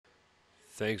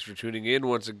Thanks for tuning in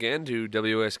once again to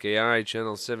WSKI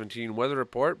Channel 17 Weather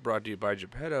Report, brought to you by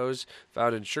Geppetto's,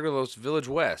 found in Sugarloaf's Village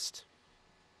West.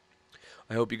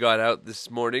 I hope you got out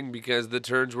this morning because the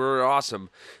turns were awesome.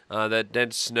 That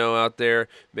dense snow out there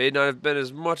may not have been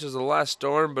as much as the last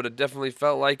storm, but it definitely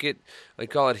felt like it. I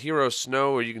call it hero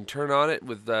snow, where you can turn on it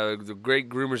with the great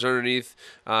groomers underneath.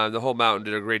 The whole mountain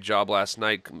did a great job last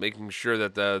night, making sure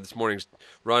that this morning's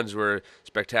runs were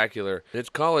spectacular. It's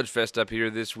College Fest up here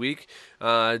this week.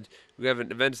 We have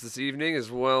events this evening as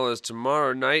well as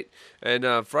tomorrow night,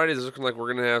 and Friday is looking like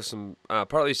we're going to have some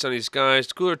partly sunny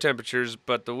skies, cooler temperatures,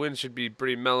 but the wind should be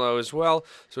pretty mellow as well,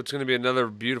 so it's going to be another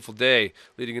beautiful day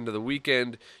leading into the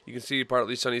weekend. You can see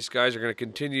partly sunny skies are going to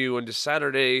continue into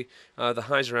Saturday. The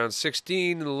highs around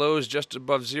 16, the lows just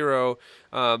above zero.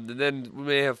 And then we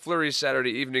may have flurries Saturday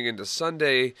evening into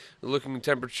Sunday, looking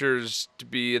temperatures to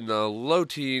be in the low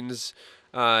teens.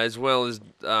 As well as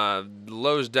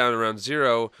lows down around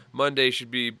zero. Monday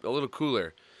should be a little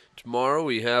cooler. Tomorrow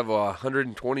we have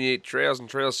 128 trails and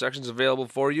trail sections available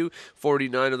for you.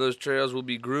 49 of those trails will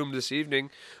be groomed this evening.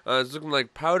 It's looking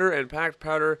like powder and packed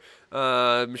powder,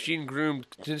 machine groomed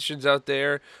conditions out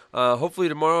there. Hopefully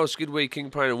tomorrow Skidway,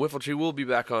 King Pine, and Whiffletree will be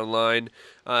back online.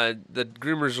 The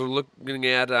groomers are looking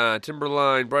at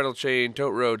Timberline, Bridle Chain,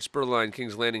 Tote Road, Spurline,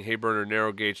 Kings Landing, Hayburner,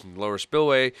 Narrow Gauge, and Lower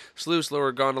Spillway, Sluice,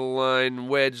 Lower Gondola Line,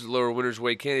 Wedge, Lower Winter's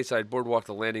Way, Candyside, Boardwalk,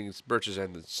 The Landings, Birches,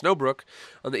 and the Snowbrook.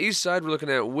 On the east side, we're looking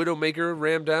at Widowmaker,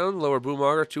 Ramdown, Lower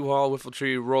Boomauger, Two Hall,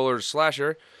 Whiffletree, Roller,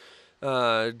 Slasher,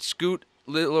 Scoot,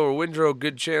 Lower Windrow,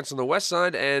 good chance on the west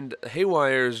side, and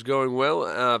Haywire is going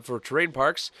well for terrain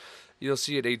parks. You'll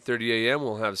see at 8:30 a.m.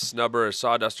 we'll have Snubber,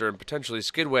 Sawduster, and potentially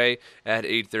Skidway at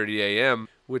 8:30 a.m.,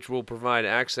 which will provide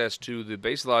access to the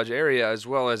Base Lodge area as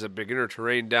well as a beginner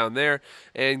terrain down there,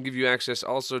 and give you access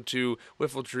also to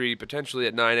Whiffletree potentially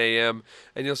at 9 a.m.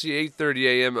 And you'll see 8:30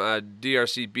 a.m.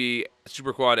 DRCB,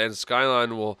 Superquad, and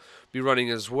Skyline will be running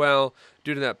as well.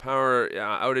 Due to that power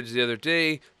outage the other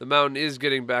day, the mountain is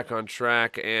getting back on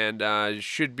track and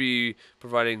should be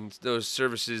providing those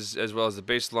services as well as the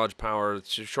Base Lodge power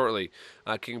shortly.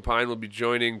 King Pine will be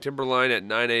joining Timberline at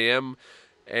 9 a.m.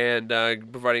 and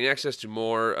providing access to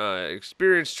more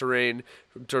experienced terrain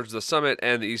towards the summit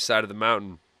and the east side of the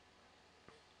mountain.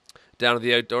 Down at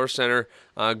the Outdoor Center,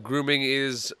 grooming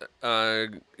is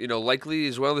likely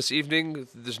as well this evening.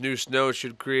 This new snow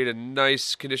should create a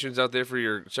nice conditions out there for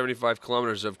your 75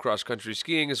 kilometers of cross-country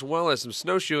skiing, as well as some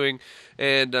snowshoeing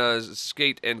and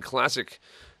skate and classic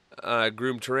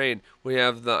groomed terrain. We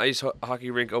have the ice hockey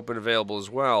rink open available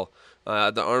as well.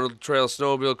 The Arnold Trail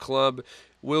Snowmobile Club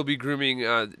will be grooming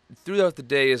throughout the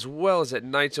day as well as at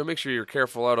night, so make sure you're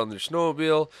careful out on the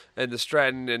snowmobile and the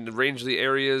Stratton and the Rangeley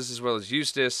areas as well as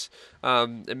Eustis,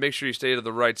 and make sure you stay to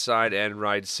the right side and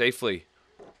ride safely.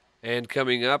 And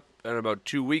coming up in about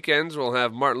 2 weekends, we'll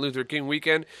have Martin Luther King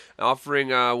weekend offering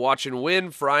Watch and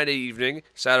Win Friday evening,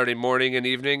 Saturday morning and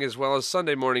evening, as well as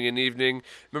Sunday morning and evening.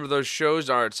 Remember, those shows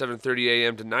are at 7:30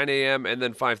 a.m. to 9 a.m. and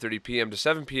then 5:30 p.m. to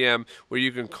 7 p.m., where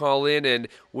you can call in and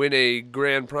win a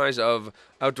grand prize of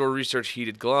Outdoor Research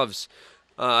heated gloves.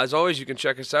 As always, you can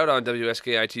check us out on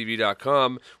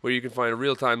WSKITV.com, where you can find a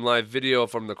real-time live video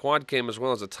from the quad cam as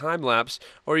well as a time-lapse,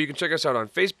 or you can check us out on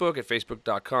Facebook at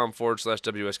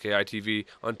facebook.com/WSKITV,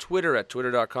 on Twitter at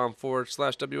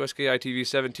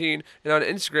twitter.com/WSKITV17, and on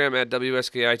Instagram at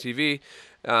WSKITV.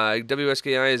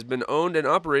 WSKI has been owned and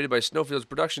operated by Snowfields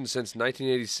Productions since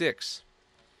 1986.